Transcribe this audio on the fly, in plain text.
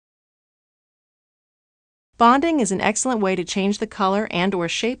Bonding is an excellent way to change the color and/or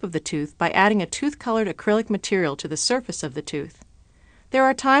shape of the tooth by adding a tooth-colored acrylic material to the surface of the tooth. There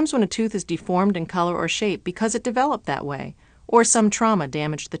are times when a tooth is deformed in color or shape because it developed that way, or some trauma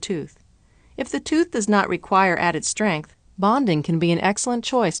damaged the tooth. If the tooth does not require added strength, bonding can be an excellent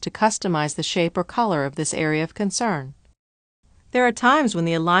choice to customize the shape or color of this area of concern. There are times when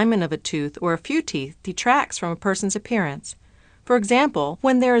the alignment of a tooth or a few teeth detracts from a person's appearance. For example,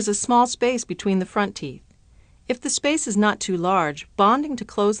 when there is a small space between the front teeth. If the space is not too large, bonding to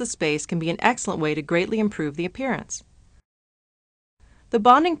close the space can be an excellent way to greatly improve the appearance. The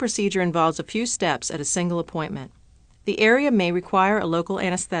bonding procedure involves a few steps at a single appointment. The area may require a local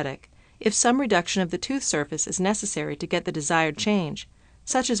anesthetic if some reduction of the tooth surface is necessary to get the desired change,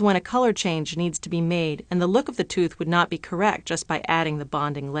 such as when a color change needs to be made and the look of the tooth would not be correct just by adding the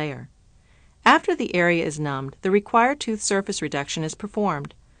bonding layer. After the area is numbed, the required tooth surface reduction is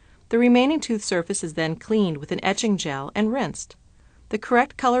performed. The remaining tooth surface is then cleaned with an etching gel and rinsed. The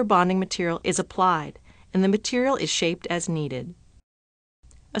correct color bonding material is applied, and the material is shaped as needed.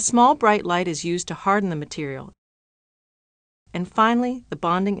 A small bright light is used to harden the material, and finally, the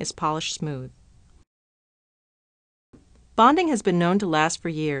bonding is polished smooth. Bonding has been known to last for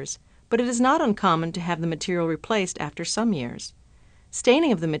years, but it is not uncommon to have the material replaced after some years.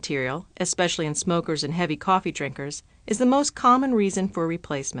 Staining of the material, especially in smokers and heavy coffee drinkers, is the most common reason for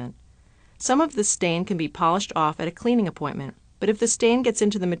replacement. Some of the stain can be polished off at a cleaning appointment, but if the stain gets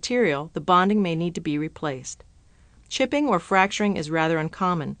into the material, the bonding may need to be replaced. Chipping or fracturing is rather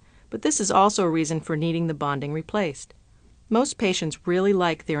uncommon, but this is also a reason for needing the bonding replaced. Most patients really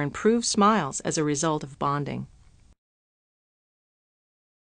like their improved smiles as a result of bonding.